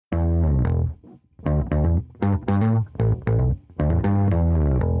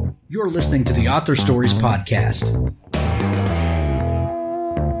You're listening to the Author Stories Podcast,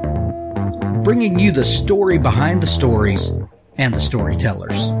 bringing you the story behind the stories and the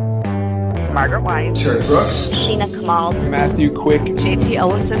storytellers. Margaret White, Terry Brooks, Sheena Kamal, Matthew Quick, J.T.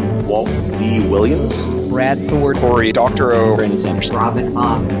 Ellison, Walt D. Williams, Brad Ford, Corey Dr. O, Brandon Sanderson, Robin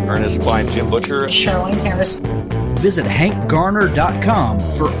Mott, Ernest Klein, Jim Butcher, Charlene Harris. Visit hankgarner.com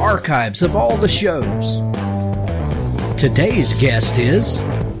for archives of all the shows. Today's guest is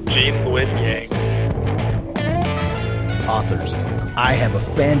Gene Lewis Yang. Authors. I have a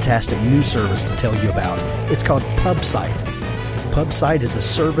fantastic new service to tell you about. It's called PubSite. PubSite is a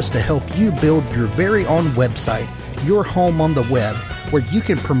service to help you build your very own website, your home on the web, where you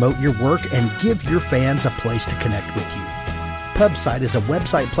can promote your work and give your fans a place to connect with you. PubSite is a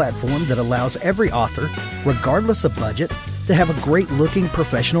website platform that allows every author, regardless of budget, to have a great-looking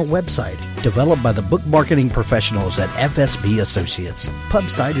professional website developed by the book marketing professionals at FSB Associates.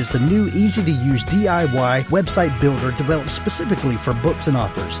 PubSite is the new, easy-to-use DIY website builder developed specifically for books and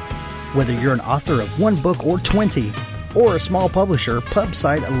authors. Whether you're an author of one book or 20, or a small publisher,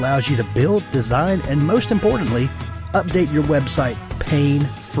 PubSite allows you to build, design, and most importantly, update your website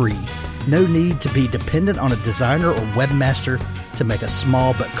pain-free. No need to be dependent on a designer or webmaster to make a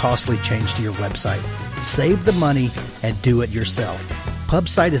small but costly change to your website. Save the money and do it yourself.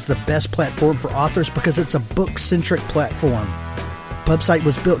 PubSite is the best platform for authors because it's a book-centric platform. PubSite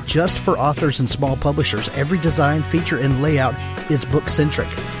was built just for authors and small publishers. Every design, feature, and layout is book-centric.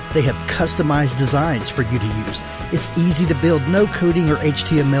 They have customized designs for you to use. It's easy to build. No coding or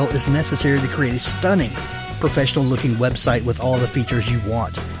HTML is necessary to create a stunning, professional-looking website with all the features you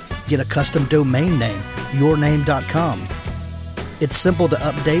want. Get a custom domain name, yourname.com. It's simple to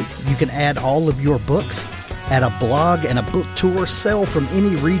update. You can add all of your books, add a blog and a book tour, sell from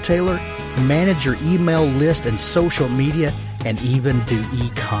any retailer, manage your email list and social media, and even do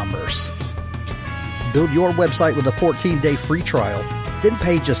e-commerce. Build your website with a 14-day free trial, then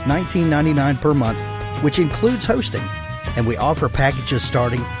pay just $19.99 per month, which includes hosting. And we offer packages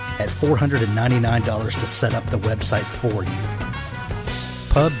starting at $499 to set up the website for you.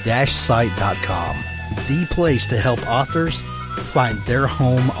 Pub-site.com, the place to help authors find their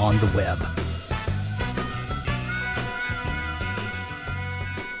home on the web.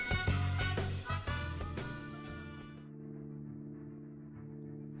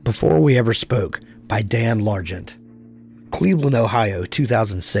 Before We Ever Spoke by Dan Largent. Cleveland, Ohio,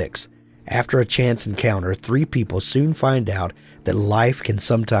 2006. After a chance encounter, three people soon find out that life can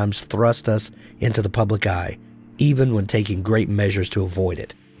sometimes thrust us into the public eye, even when taking great measures to avoid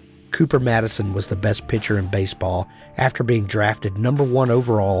it. Cooper Madison was the best pitcher in baseball after being drafted number 1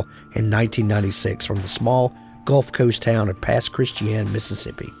 overall in 1996 from the small Gulf Coast town of Pass Christian,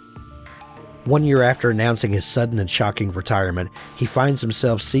 Mississippi. 1 year after announcing his sudden and shocking retirement, he finds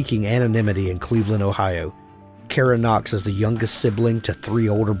himself seeking anonymity in Cleveland, Ohio. Kara Knox is the youngest sibling to 3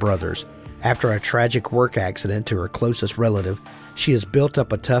 older brothers. After a tragic work accident to her closest relative, she has built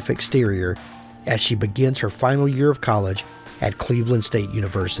up a tough exterior as she begins her final year of college at Cleveland State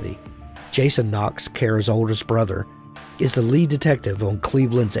University. Jason Knox, Kara's oldest brother, is the lead detective on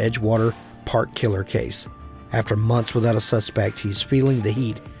Cleveland's Edgewater Park killer case. After months without a suspect, he's feeling the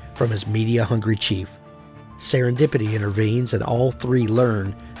heat from his media-hungry chief. Serendipity intervenes, and all three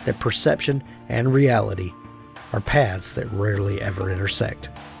learn that perception and reality are paths that rarely ever intersect.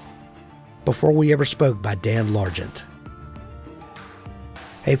 Before We Ever Spoke by Dan Largent.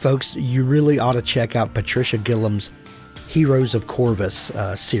 Hey folks, you really ought to check out Patricia Gillam's Heroes of Corvus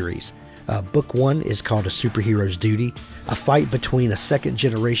series. Book 1 is called A Superhero's Duty. A fight between a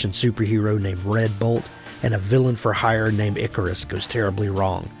second-generation superhero named Red Bolt and a villain for hire named Icarus goes terribly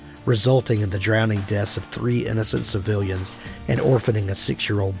wrong, resulting in the drowning deaths of 3 innocent civilians and orphaning a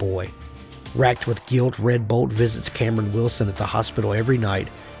 6-year-old boy. Racked with guilt, Red Bolt visits Cameron Wilson at the hospital every night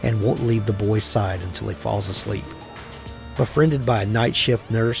and won't leave the boy's side until he falls asleep. Befriended by a night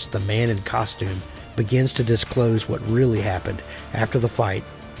shift nurse, the man in costume begins to disclose what really happened after the fight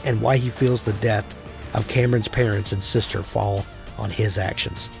and why he feels the death of Cameron's parents and sister fall on his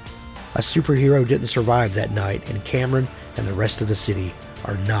actions. A superhero didn't survive that night, and Cameron and the rest of the city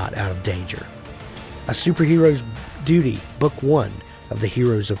are not out of danger. A Superhero's Duty, Book 1 of the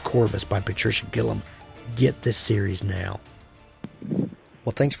Heroes of Corvus by Patricia Gillam. Get this series now.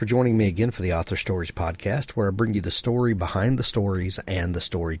 Well, thanks for joining me again for the Author Stories Podcast, where I bring you the story behind the stories and the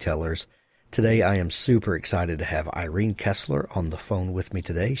storytellers. Today, I am super excited to have Irene Kessler on the phone with me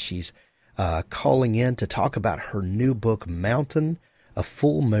today. She's calling in to talk about her new book, Mountain of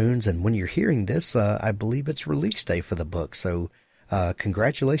Full Moons. And when you're hearing this, I believe it's release day for the book. So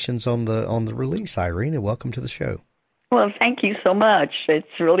congratulations on the release, Irene, and welcome to the show. Well, thank you so much.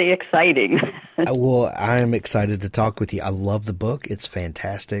 It's really exciting. Well, I'm excited to talk with you. I love the book. It's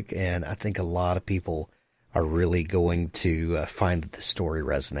fantastic, and I think a lot of people are really going to find that the story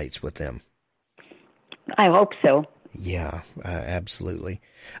resonates with them. I hope so. Yeah, absolutely.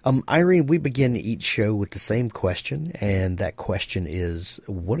 Irene, we begin each show with the same question, and that question is,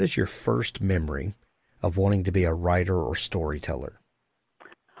 what is your first memory of wanting to be a writer or storyteller?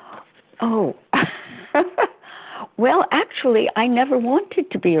 Oh, well, actually, I never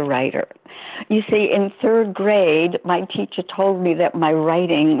wanted to be a writer. You see, in third grade, my teacher told me that my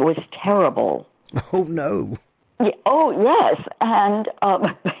writing was terrible. Oh, no. Yeah, oh, yes. And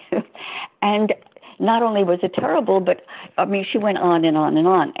not only was it terrible, but I mean, she went on and on and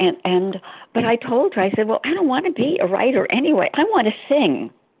on. But I told her, I said, well, I don't want to be a writer anyway. I want to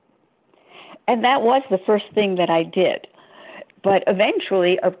sing. And that was the first thing that I did. But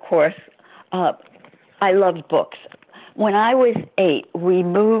eventually, of course, I loved books. When I was 8, we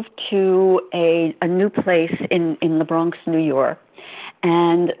moved to a new place in the Bronx, New York,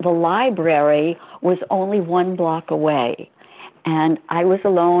 and the library was only 1 block away. And I was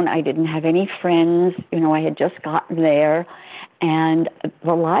alone. I didn't have any friends. I had just gotten there. And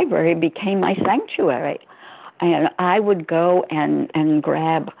the library became my sanctuary. And I would go and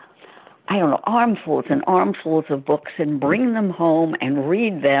grab, I don't know, armfuls and armfuls of books and bring them home and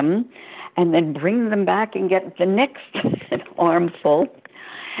read them and then bring them back and get the next armful.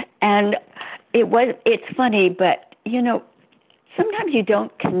 And it's funny, but, sometimes you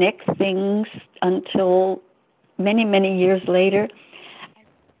don't connect things until many, many years later.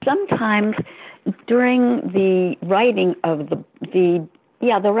 Sometimes during the writing of the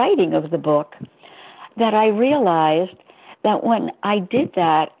writing of the book, that I realized that when I did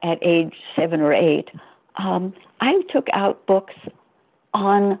that at age 7 or 8, I took out books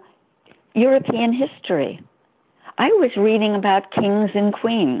on European history. I was reading about kings and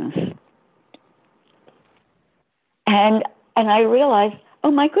queens. And I realized,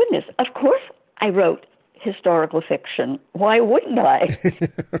 oh my goodness, of course I wrote historical fiction. Why wouldn't I?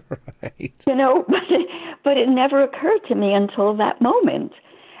 Right. But it never occurred to me until that moment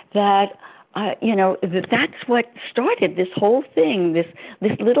that, that's what started this whole thing,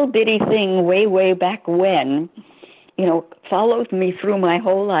 this little bitty thing way back when, followed me through my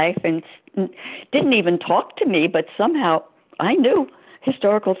whole life and didn't even talk to me, but somehow I knew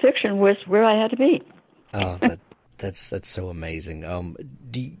historical fiction was where I had to be. Oh, that's so amazing.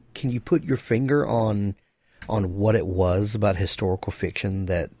 Can you put your finger on what it was about historical fiction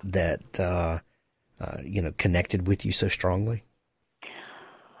that connected with you so strongly?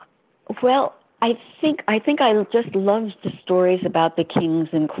 Well, I think I just loved the stories about the kings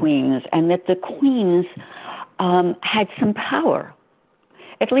and queens, and that the queens had some power,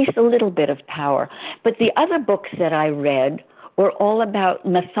 at least a little bit of power. But the other books that I read were all about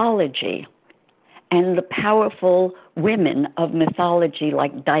mythology and the powerful women of mythology,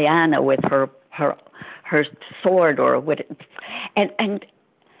 like Diana with her sword, or what, and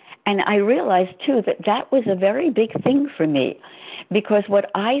I realized too that was a very big thing for me, because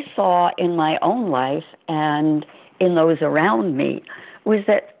what I saw in my own life and in those around me was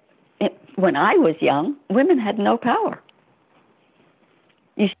that when I was young, women had no power.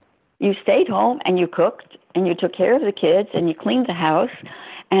 You stayed home and you cooked and you took care of the kids and you cleaned the house,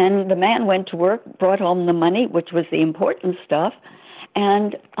 and the man went to work, brought home the money, which was the important stuff,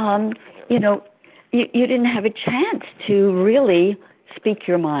 and you didn't have a chance to really speak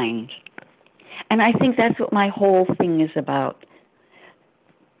your mind. And I think that's what my whole thing is about.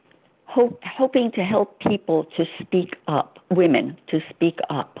 Hoping to help people to speak up, women to speak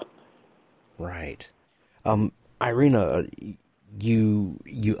up. Right. Irina, you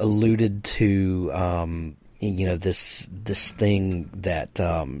alluded to this thing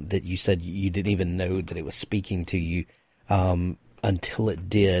that you said you didn't even know that it was speaking to you until it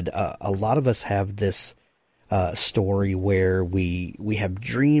did. A lot of us have this story where we have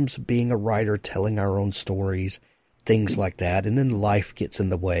dreams of being a writer, telling our own stories, things like that, and then life gets in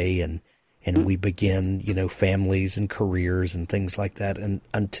the way, and we begin, families and careers and things like that, and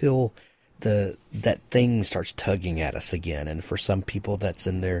until that thing starts tugging at us again. And for some people that's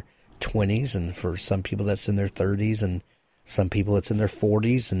in their 20s, and for some people that's in their 30s, and some people it's in their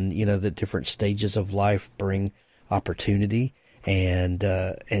 40s, and the different stages of life bring opportunity and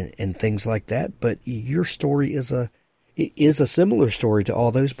things like that. But your story is a similar story to all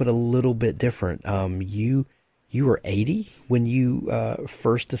those, but a little bit different. You were 80 when you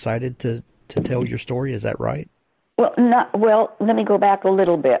first decided to tell your story. Is that right? Well, let me go back a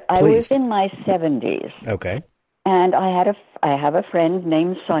little bit. Please. I was in my 70s. Okay. And I have a friend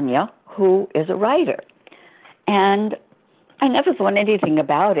named Sonia who is a writer. And I never thought anything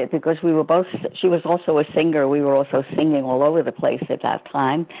about it because we were both, she was also a singer. We were also singing all over the place at that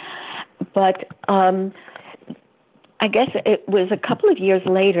time. But I guess it was a couple of years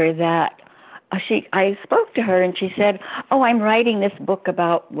later that I spoke to her and she said, "Oh, I'm writing this book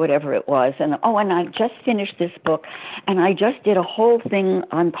about whatever it was, and and I just finished this book, and I just did a whole thing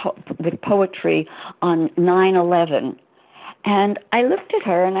on with poetry on 9/11." And I looked at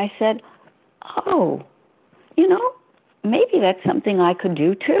her and I said, "Oh, maybe that's something I could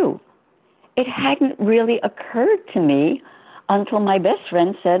do too." It hadn't really occurred to me until my best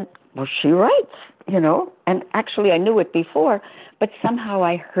friend said, "Well, she writes, and actually I knew it before, but somehow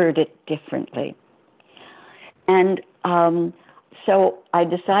I heard it differently." And so I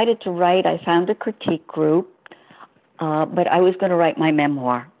decided to write. I found a critique group, but I was going to write my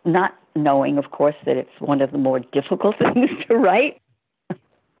memoir, not knowing, of course, that it's one of the more difficult things to write.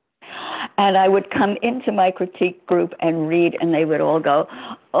 And I would come into my critique group and read, and they would all go,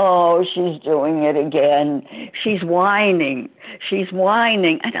 "Oh, she's doing it again. She's whining. She's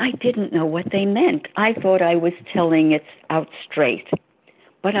whining." And I didn't know what they meant. I thought I was telling it out straight,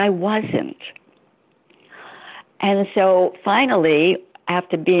 but I wasn't. And so finally,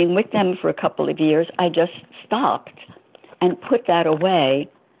 after being with them for a couple of years, I just stopped and put that away.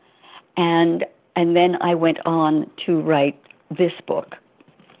 And then I went on to write this book.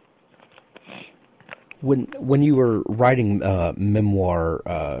 When you were writing memoir,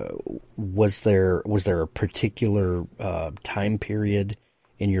 was there a particular time period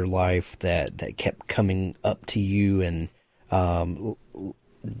in your life that kept coming up to you, and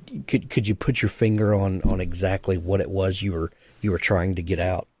could you put your finger on exactly what it was you were trying to get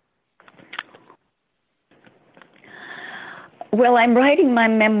out? Well, I'm writing my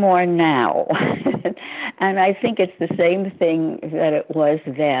memoir now, and I think it's the same thing that it was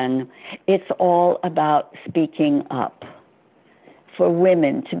then. It's all about speaking up. For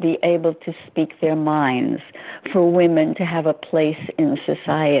women to be able to speak their minds, for women to have a place in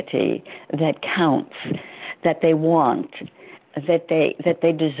society that counts, that they want, that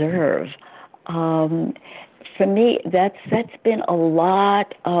they deserve. For me, that's been a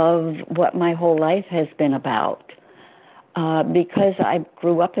lot of what my whole life has been about. Because I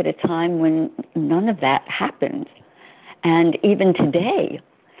grew up at a time when none of that happened. And even today,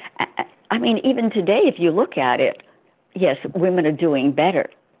 if you look at it, yes, women are doing better,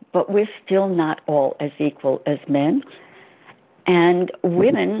 but we're still not all as equal as men. And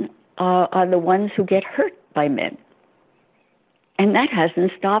women are the ones who get hurt by men. And that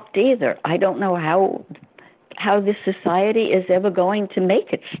hasn't stopped either. I don't know how this society is ever going to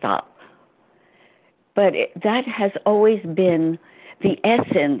make it stop. But that has always been the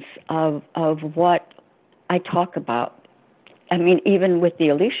essence of what I talk about. I mean, even with the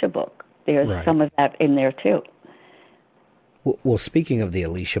Elisha book, there's right. Some of that in there too. Well, speaking of the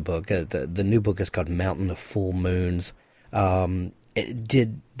Elisha book, the new book is called Mountain of Full Moons.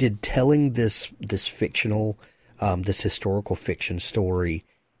 Did telling this fictional, this historical fiction story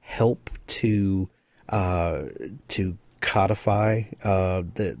help to codify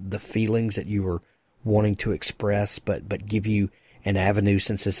the feelings that you were wanting to express, but give you an avenue,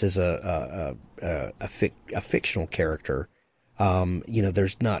 since this is a fictional character?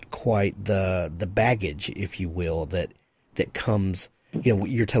 There's not quite the baggage, if you will, that comes.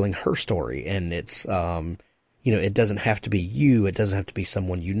 You're telling her story, and it's it doesn't have to be you. It doesn't have to be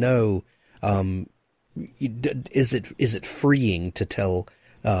someone you know. Is it freeing to tell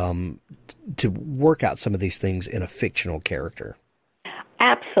to work out some of these things in a fictional character?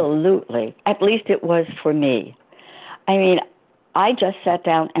 Absolutely. At least it was for me. I mean, I just sat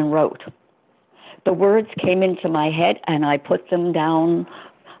down and wrote. The words came into my head, and I put them down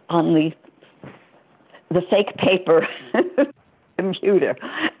on the fake paper computer,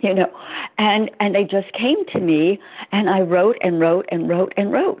 and they just came to me, and I wrote and wrote and wrote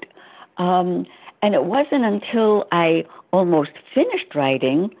and wrote. And it wasn't until I almost finished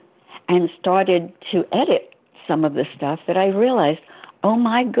writing and started to edit some of the stuff that I realized, oh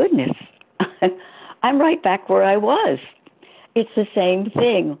my goodness, I'm right back where I was. It's the same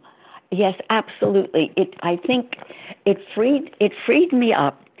thing. Yes, absolutely. I think it freed me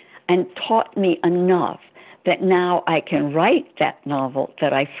up and taught me enough that now I can write that novel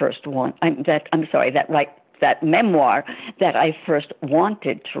that I first that memoir that I first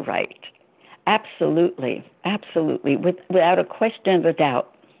wanted to write. Absolutely, absolutely, without a question of a doubt.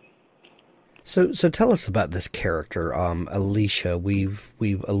 So tell us about this character, Elisha. We've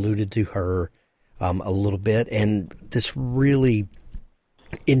alluded to her a little bit, and this really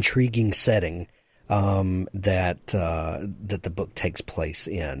intriguing setting that the book takes place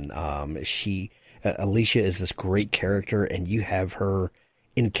in. She, Elisha is this great character, and you have her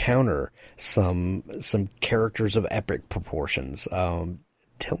encounter some characters of epic proportions.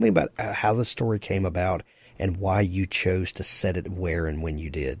 Tell me about how the story came about and why you chose to set it where and when you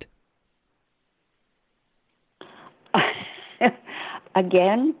did.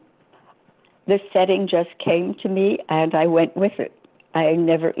 Again, the setting just came to me, and I went with it. I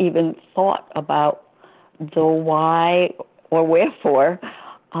never even thought about the why or wherefore,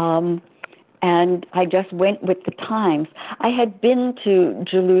 and I just went with the times. I had been to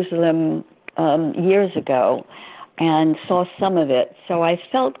Jerusalem years ago and saw some of it, so I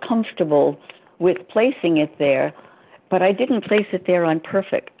felt comfortable with placing it there, but I didn't place it there on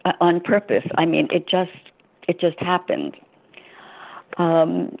purpose. I mean, it just happened.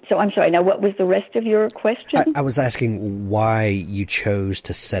 So I'm sorry. Now, what was the rest of your question? I was asking why you chose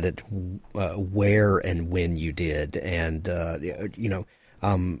to set it where and when you did, and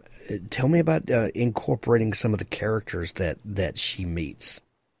tell me about incorporating some of the characters that she meets.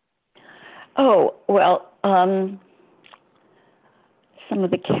 Oh, well, some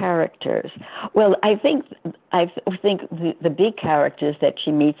of the characters. Well, I think the big characters that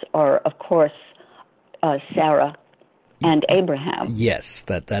she meets are, of course, Sarah and Abraham. Yes,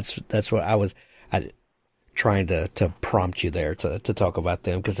 that's what I was trying to prompt you there to talk about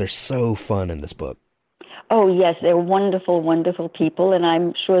them, because they're so fun in this book. Oh, yes, they're wonderful, wonderful people, and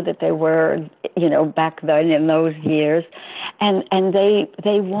I'm sure that they were, back then in those years. And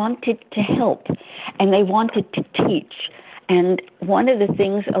they wanted to help, and they wanted to teach. And one of the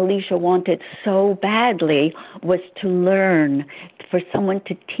things Elisha wanted so badly was to learn, for someone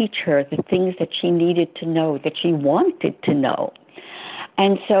to teach her the things that she needed to know, that she wanted to know.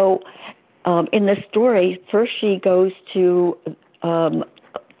 And so in the story, first she goes to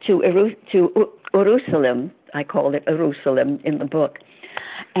Jerusalem. I call it Jerusalem in the book.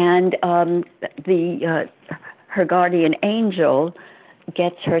 And her guardian angel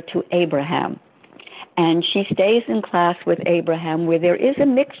gets her to Abraham. And she stays in class with Abraham, where there is a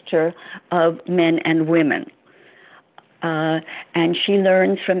mixture of men and women. And she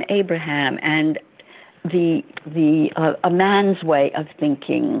learns from Abraham and a man's way of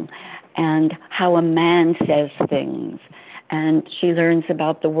thinking and how a man says things. And she learns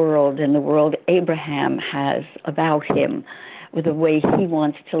about the world and the world Abraham has about him, with the way he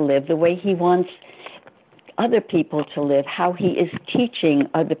wants to live, the way he wants other people to live, how he is teaching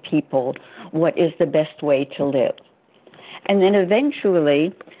other people what is the best way to live. And then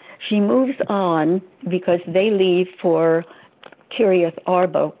eventually she moves on, because they leave for Kiryat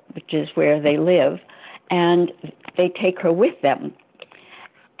Arba, which is where they live, and they take her with them.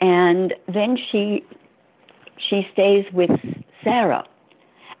 And then she stays with Sarah,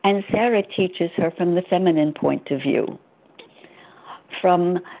 and Sarah teaches her from the feminine point of view,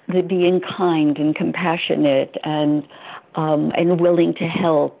 from the being kind and compassionate and willing to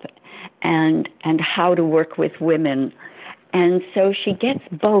help, and how to work with women. And so she gets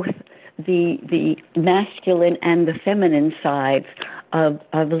both the masculine and the feminine sides of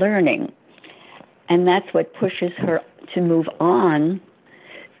learning. And that's what pushes her to move on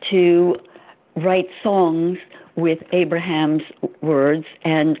to write songs with Abraham's words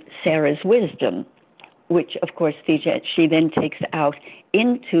and Sarah's wisdom, which, of course, she then takes out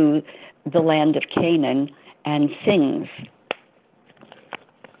into the land of Canaan and sings.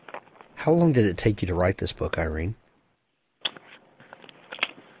 How long did it take you to write this book, Irene?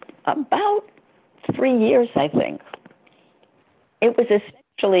 About 3 years, I think. It was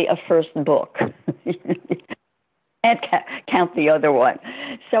essentially a first book. And count the other one.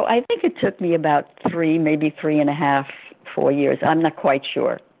 So I think it took me about 3, maybe 3.5, 4 years. I'm not quite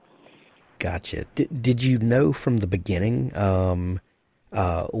sure. Gotcha. Did you know from the beginning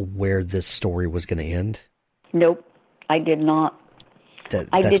where this story was going to end? Nope, I did not.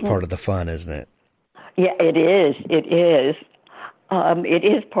 That's part of the fun, isn't it? Yeah, it is. It is. It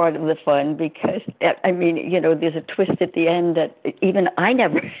is part of the fun, because, I mean, there's a twist at the end that even I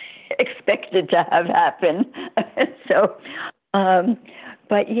never expected to have happen. So,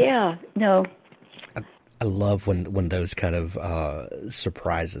 but yeah, no. I love when those kind of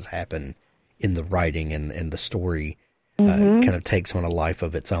surprises happen in the writing, and the story kind of takes on a life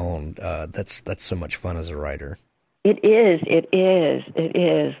of its own. That's so much fun as a writer. It is.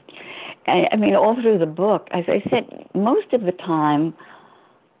 I mean, all through the book, as I said, most of the time,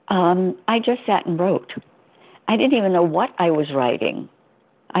 I just sat and wrote. I didn't even know what I was writing.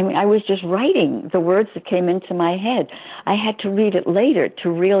 I mean, I was just writing the words that came into my head. I had to read it later to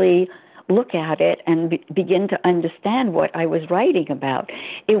really look at it and begin to understand what I was writing about.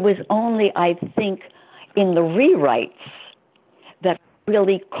 It was only, I think, in the rewrites that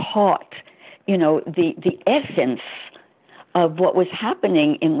really caught, the essence of what was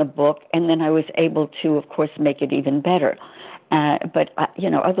happening in the book, and then I was able to, of course, make it even better. But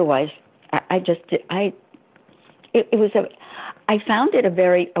otherwise, I found it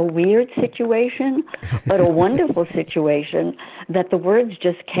a weird situation, but a wonderful situation that the words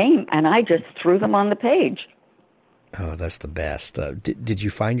just came, and I just threw them on the page. Oh, that's the best. Did you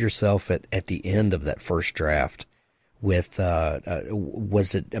find yourself at the end of that first draft with,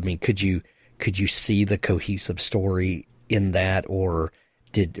 was it, I mean, could you see the cohesive story in that, or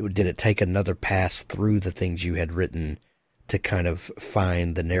did it take another pass through the things you had written to kind of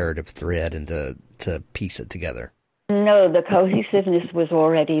find the narrative thread and to piece it together? No, the cohesiveness was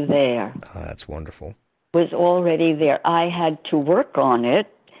already there. Oh, that's wonderful. Was already there. I had to work on it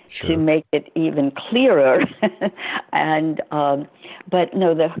to make it even clearer, but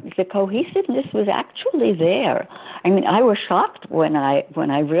no, the cohesiveness was actually there. I mean, I was shocked when I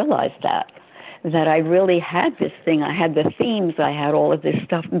realized that I really had this thing. I had the themes. I had all of this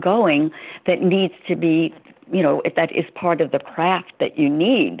stuff going that needs to be, that is part of the craft that you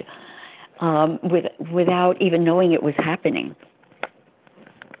need, without even knowing it was happening.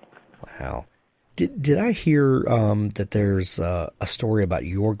 Wow. Did I hear that there's a story about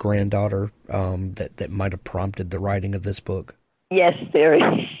your granddaughter that might have prompted the writing of this book? Yes, there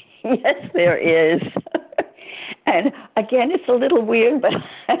is. Yes, there is. And again, it's a little weird, but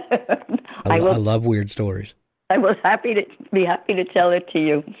I love weird stories. I was be happy to tell it to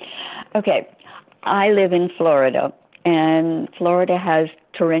you. Okay, I live in Florida, and Florida has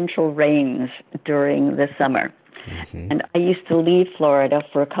torrential rains during the summer. Mm-hmm. And I used to leave Florida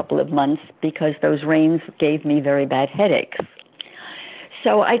for a couple of months because those rains gave me very bad headaches.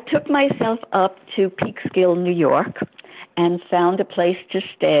 So I took myself up to Peekskill, New York, and found a place to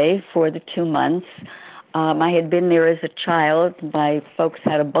stay for the 2 months. I had been there as a child. My folks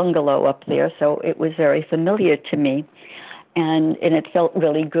had a bungalow up there, so it was very familiar to me. And it felt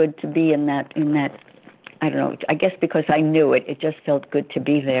really good to be in that, I don't know, I guess because I knew it just felt good to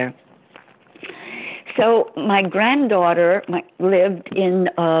be there. So my granddaughter lived in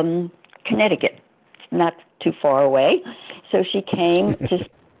Connecticut, not too far away. So she came to,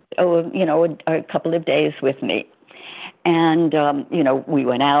 a couple of days with me. And, we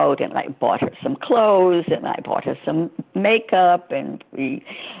went out, and I bought her some clothes, and I bought her some makeup, and we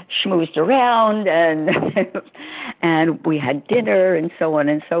schmoozed around, and we had dinner, and so on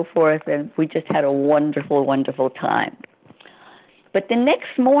and so forth, and we just had a wonderful, wonderful time. But the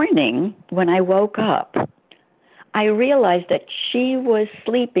next morning, when I woke up, I realized that she was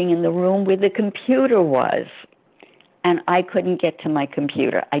sleeping in the room where the computer was, and I couldn't get to my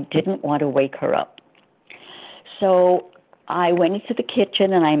computer. I didn't want to wake her up. So I went into the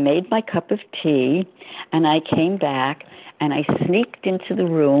kitchen, and I made my cup of tea, and I came back, and I sneaked into the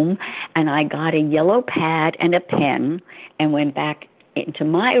room, and I got a yellow pad and a pen, and went back into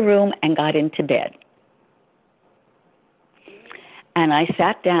my room and got into bed. And I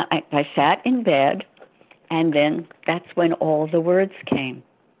sat down, I sat in bed, and then that's when all the words came.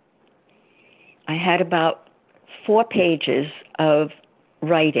 I had about 4 pages of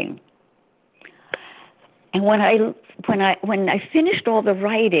writing. And when I finished all the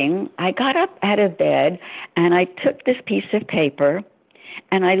writing, I got up out of bed, and I took this piece of paper,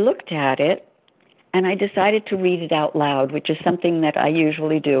 and I looked at it, and I decided to read it out loud, which is something that I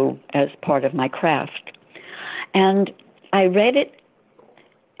usually do as part of my craft. And I read it,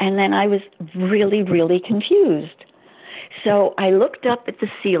 and then I was really, really confused. So I looked up at the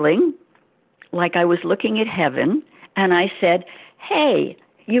ceiling like I was looking at heaven, and I said, "Hey,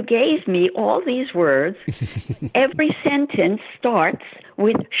 you gave me all these words. Every sentence starts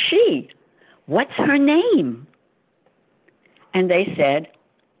with she. What's her name?" And they said,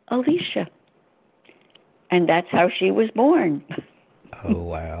 "Elisha." And that's how she was born. Oh,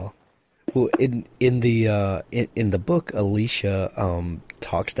 wow. Well, in the book, Elisha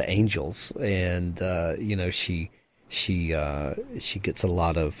talks to angels, and she gets a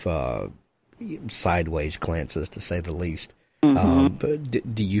lot of sideways glances, to say the least. Mm-hmm.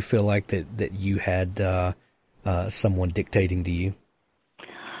 But do you feel like that you had someone dictating to you?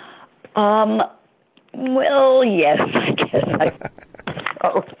 Well, yes, I guess.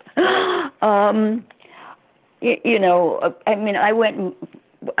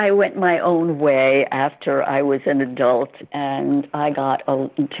 I went my own way after I was an adult, and I got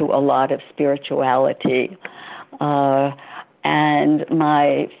into a lot of spirituality. And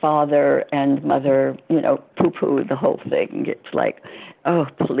my father and mother, poo-pooed the whole thing. It's like, oh,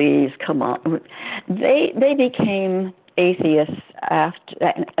 please, come on. They became atheists after,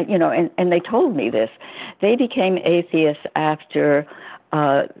 and they told me this. They became atheists after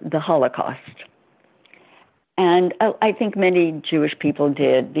the Holocaust. And I think many Jewish people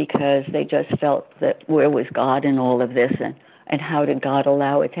did, because they just felt that where was God in all of this, and how did God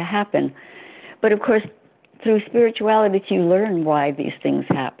allow it to happen? But of course, through spirituality, you learn why these things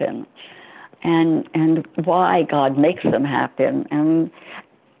happen, and why God makes them happen. And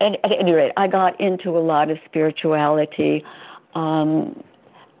at any rate, I got into a lot of spirituality, and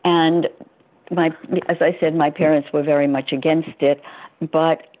as I said, my parents were very much against it,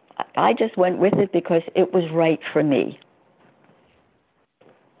 but I just went with it because it was right for me.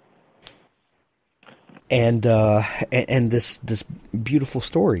 And this beautiful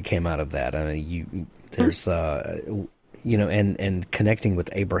story came out of that. I mean, there's and connecting with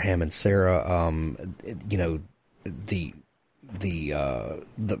Abraham and Sarah, the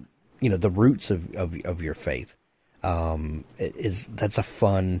roots of your faith, that's a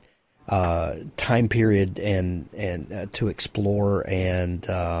fun time period and to explore. And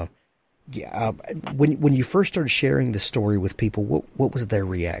when you first started sharing the story with people, what was their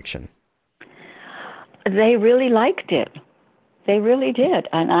reaction? They really liked it. They really did,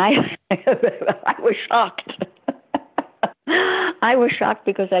 and I was shocked. I was shocked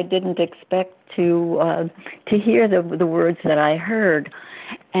because I didn't expect to hear the words that I heard,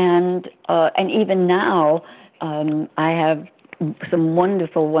 and even now I have some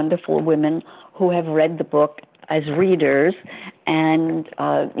wonderful, wonderful women who have read the book as readers, and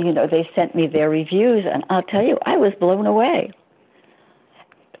they sent me their reviews, and I'll tell you, I was blown away.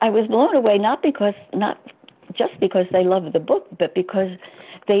 I was blown away not just because they loved the book, but because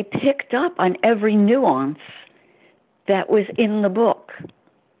they picked up on every nuance that was in the book.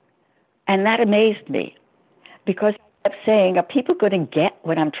 And that amazed me, because I kept saying, are people going to get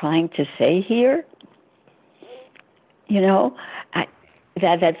what I'm trying to say here?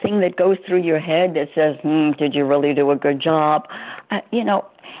 That thing that goes through your head that says, did you really do a good job?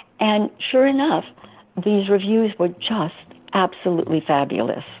 And sure enough, these reviews were just absolutely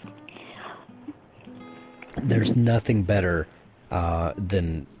fabulous. There's nothing better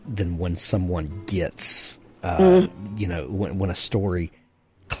than when someone gets, when a story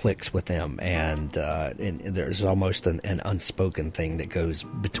clicks with them, and there's almost an unspoken thing that goes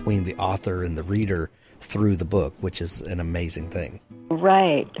between the author and the reader through the book, which is an amazing thing.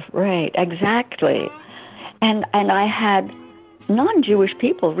 Right, exactly. And I had non-Jewish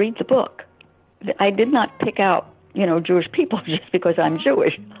people read the book. I did not pick out, Jewish people just because I'm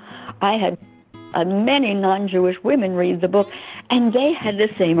Jewish. I had many non-Jewish women read the book, and they had the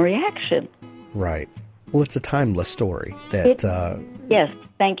same reaction. Right. Well, it's a timeless story. Yes,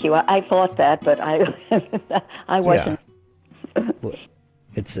 thank you. I thought that, but I wasn't. Yeah. Well,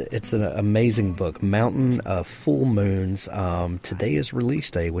 it's an amazing book, Mountain of Full Moons. Today is release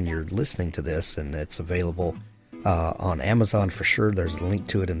day when you're listening to this, and it's available on Amazon for sure. There's a link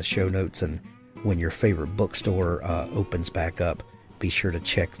to it in the show notes, and when your favorite bookstore opens back up, be sure to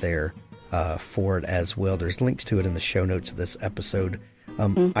check there for it as well. There's links to it in the show notes of this episode.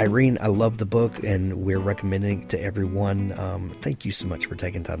 Irene, I love the book, and we're recommending it to everyone. Thank you so much for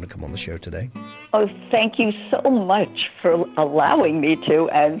taking time to come on the show today. Oh, thank you so much for allowing me to,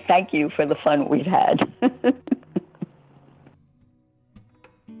 and thank you for the fun we've had.